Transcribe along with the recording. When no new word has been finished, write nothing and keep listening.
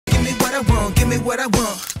I want, give me what I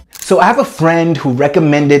want. So I have a friend who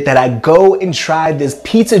recommended that I go and try this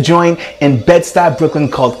pizza joint in Bedstuy, Brooklyn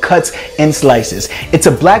called Cuts and Slices. It's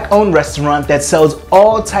a black-owned restaurant that sells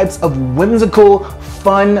all types of whimsical,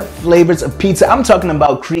 fun flavors of pizza. I'm talking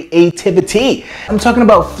about creativity. I'm talking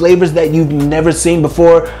about flavors that you've never seen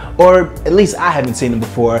before, or at least I haven't seen them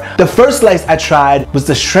before. The first slice I tried was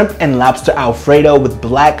the shrimp and lobster Alfredo with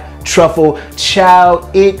black truffle. Chow,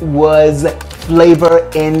 it was flavor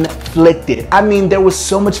inflicted. I mean, there was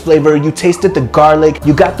so much flavor. You tasted the garlic,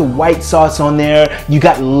 you got the white sauce on there, you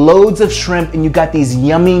got loads of shrimp, and you got these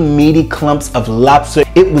yummy meaty clumps of lobster.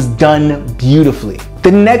 It was done beautifully.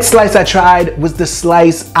 The next slice I tried was the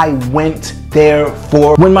slice I went there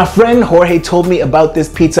for. When my friend Jorge told me about this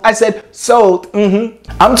pizza, I said, sold.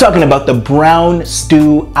 I'm talking about the brown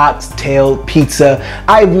stew oxtail pizza.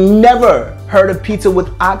 I've never heard of pizza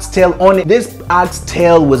with oxtail on it. This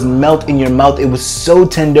oxtail was melt in your mouth. It was so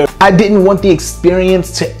tender. I didn't want the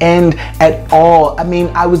experience to end at all. I mean,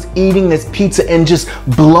 I was eating this pizza and just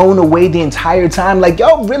blown away the entire time. Like,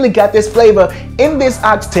 y'all really got this flavor in this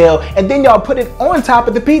oxtail, and then y'all put it on top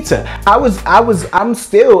of the pizza.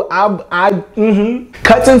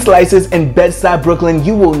 Cuts and Slices in Bedstuy, Brooklyn.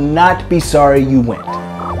 You will not be sorry you went.